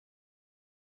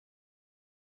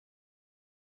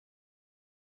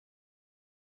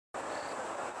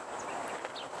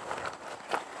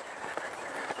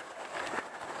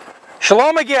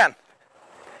Shalom again.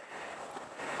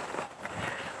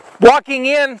 Walking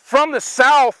in from the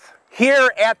south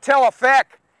here at Tel Aphek,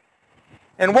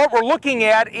 and what we're looking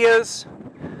at is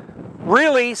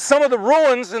really some of the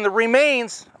ruins and the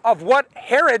remains of what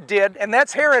Herod did, and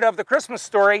that's Herod of the Christmas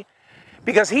story,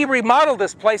 because he remodeled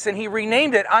this place and he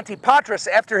renamed it Antipatris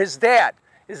after his dad.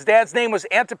 His dad's name was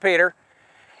Antipater,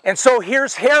 and so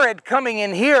here's Herod coming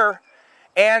in here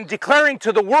and declaring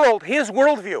to the world his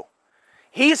worldview.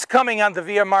 He's coming on the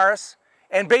Via Maris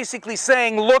and basically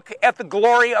saying, look at the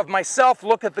glory of myself,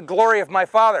 look at the glory of my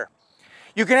Father.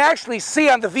 You can actually see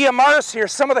on the Via Maris here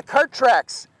some of the cart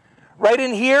tracks. Right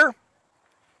in here,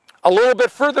 a little bit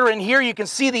further in here, you can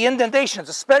see the indentations,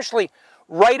 especially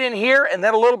right in here and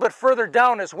then a little bit further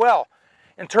down as well.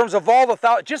 In terms of all the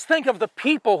thousands, just think of the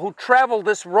people who traveled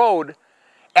this road.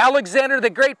 Alexander the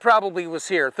Great probably was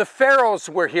here. The Pharaohs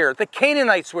were here. The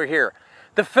Canaanites were here.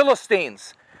 The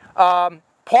Philistines.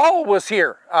 Paul was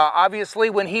here, obviously,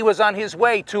 when he was on his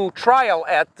way to trial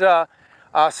at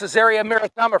Caesarea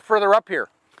Maritima further up here.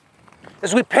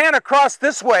 As we pan across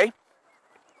this way,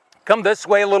 come this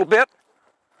way a little bit.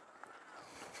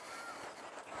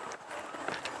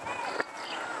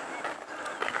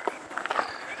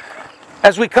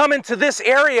 As we come into this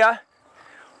area,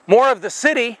 more of the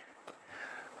city,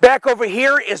 back over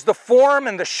here is the forum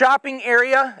and the shopping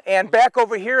area, and back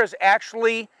over here is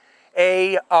actually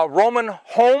a Roman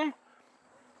home,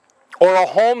 or a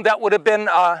home that would have been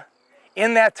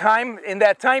in that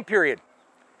time period.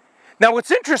 Now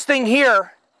what's interesting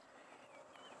here,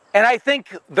 and I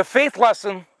think the faith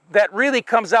lesson that really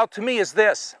comes out to me is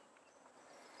this: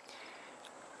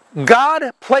 God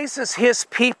places his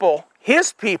people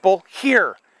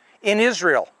here in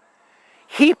Israel.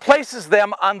 He places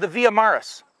them on the Via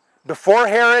Maris. Before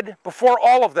Herod, before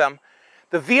all of them,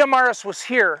 the Via Maris was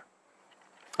here.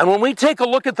 And when we take a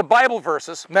look at the Bible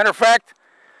verses, matter of fact,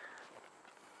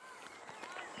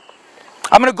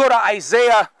 I'm going to go to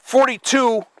Isaiah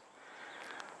 42,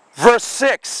 verse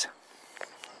 6.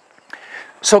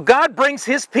 So God brings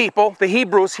his people, the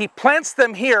Hebrews, he plants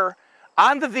them here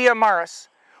on the Via Maris,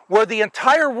 where the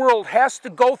entire world has to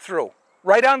go through,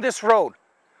 right on this road,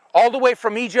 all the way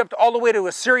from Egypt, all the way to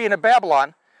Assyria and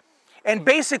Babylon. And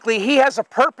basically, he has a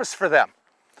purpose for them.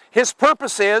 His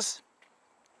purpose is,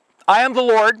 I am the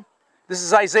Lord. This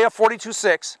is Isaiah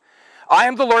 42:6. I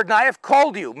am the Lord, and I have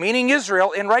called you, meaning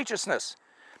Israel, in righteousness.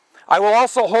 I will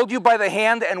also hold you by the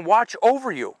hand and watch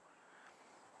over you.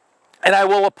 And I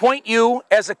will appoint you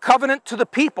as a covenant to the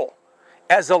people,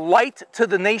 as a light to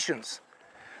the nations.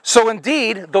 So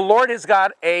indeed, the Lord has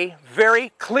got a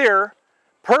very clear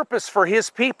purpose for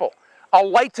his people. A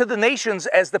light to the nations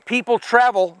as the people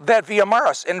travel that Via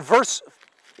Maris.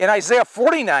 In Isaiah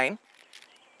 49,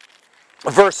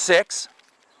 verse 6,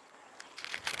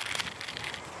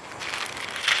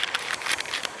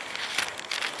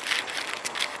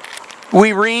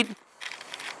 we read,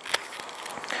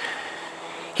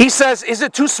 he says, is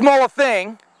it too small a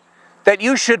thing that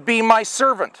you should be my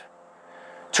servant,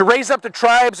 to raise up the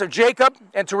tribes of Jacob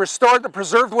and to restore the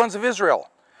preserved ones of Israel?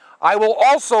 I will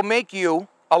also make you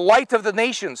a light of the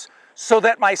nations, so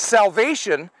that my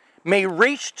salvation may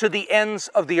reach to the ends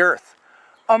of the earth.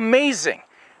 Amazing.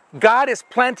 God is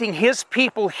planting his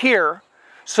people here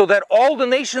so that all the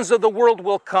nations of the world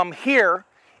will come here,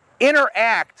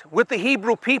 interact with the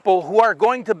Hebrew people who are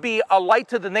going to be a light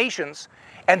to the nations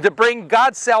and to bring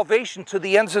God's salvation to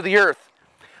the ends of the earth.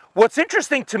 What's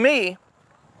interesting to me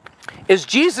is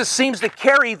Jesus seems to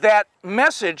carry that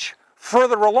message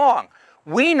further along.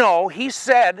 We know he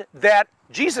said that,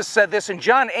 Jesus said this in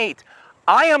John 8,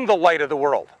 I am the light of the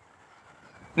world.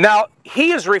 Now,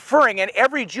 he is referring, and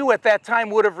every Jew at that time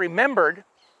would have remembered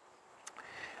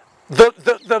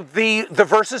the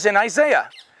verses in Isaiah.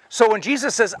 So when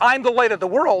Jesus says, I'm the light of the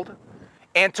world,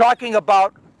 and talking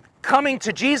about coming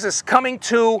to Jesus, coming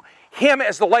to him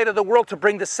as the light of the world to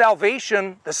bring the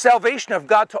salvation of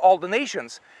God to all the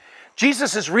nations,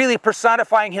 Jesus is really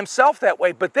personifying himself that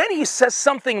way. But then he says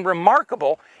something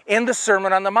remarkable in the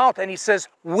Sermon on the Mount, and he says,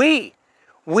 we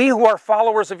who are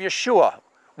followers of Yeshua,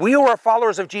 we who are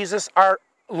followers of Jesus are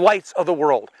lights of the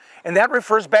world. And that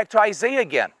refers back to Isaiah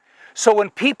again. So when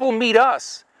people meet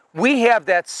us, we have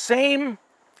that same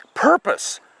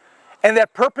purpose, and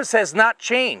that purpose has not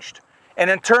changed. And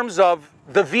in terms of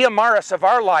the Via Maris of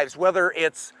our lives, whether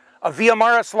it's a Via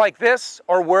Maris like this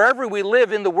or wherever we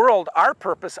live in the world, our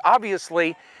purpose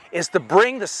obviously is to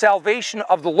bring the salvation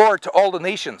of the Lord to all the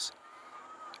nations.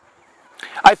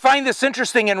 I find this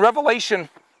interesting in Revelation,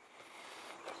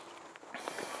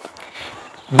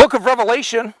 book of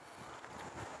Revelation.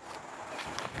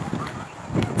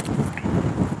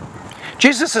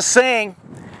 Jesus is saying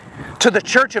to the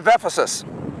church of Ephesus.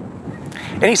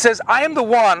 And he says, I am the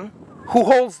one who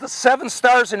holds the 7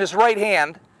 stars in his right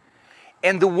hand,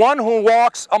 and the one who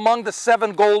walks among the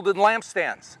 7 golden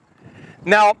lampstands.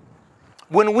 Now,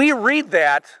 when we read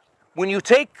that, when you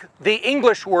take the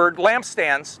English word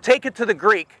lampstands, take it to the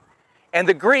Greek, and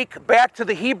the Greek back to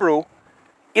the Hebrew,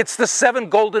 it's the 7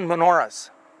 golden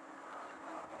menorahs.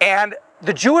 And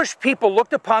the Jewish people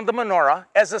looked upon the menorah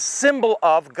as a symbol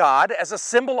of God, as a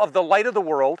symbol of the light of the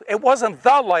world. It wasn't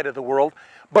the light of the world,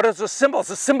 but as a symbol. It's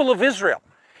a symbol of Israel.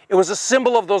 It was a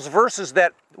symbol of those verses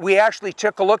that we actually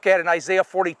took a look at in Isaiah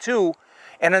 42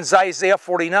 and in Isaiah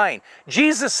 49.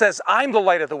 Jesus says, I'm the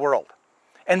light of the world.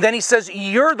 And then he says,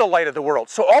 you're the light of the world.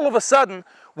 So all of a sudden,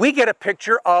 we get a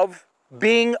picture of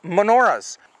being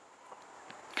menorahs.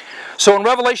 So in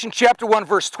Revelation chapter 1,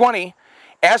 verse 20,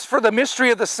 as for the mystery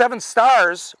of the 7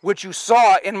 stars, which you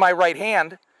saw in my right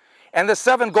hand, and the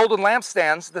 7 golden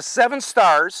lampstands, the 7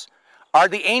 stars are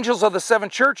the angels of the 7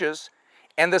 churches,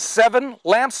 and the 7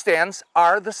 lampstands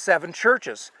are the 7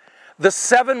 churches. The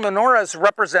 7 menorahs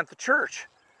represent the church.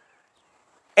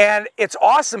 And it's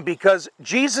awesome because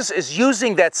Jesus is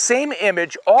using that same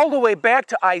image all the way back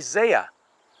to Isaiah,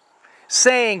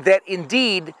 saying that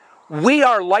indeed we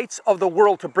are lights of the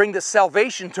world to bring the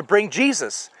salvation, to bring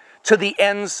Jesus to the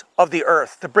ends of the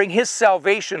earth, to bring his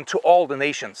salvation to all the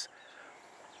nations.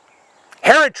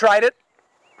 Herod tried it.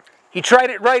 He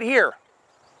tried it right here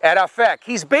at Aphek.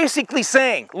 He's basically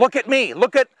saying, look at me,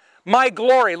 look at my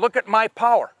glory, look at my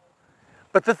power.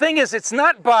 But the thing is, it's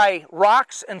not by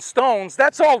rocks and stones.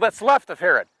 That's all that's left of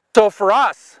Herod. So for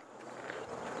us,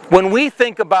 when we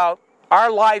think about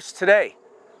our lives today,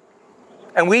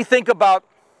 and we think about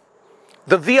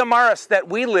the Via Maris that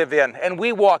we live in and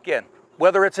we walk in,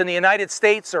 whether it's in the United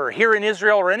States or here in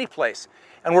Israel or any place,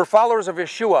 and we're followers of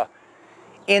Yeshua,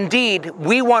 indeed,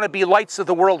 we want to be lights of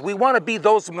the world. We want to be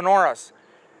those menorahs.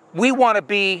 We want to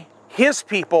be his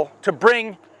people to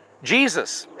bring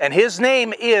Jesus, and his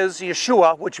name is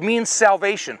Yeshua, which means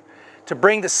salvation, to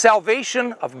bring the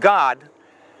salvation of God,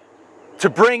 to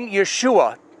bring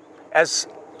Yeshua as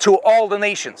to all the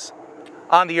nations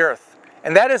on the earth.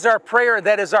 And that is our prayer,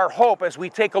 that is our hope as we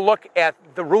take a look at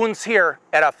the ruins here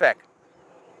at Aphek.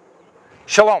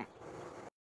 Shalom.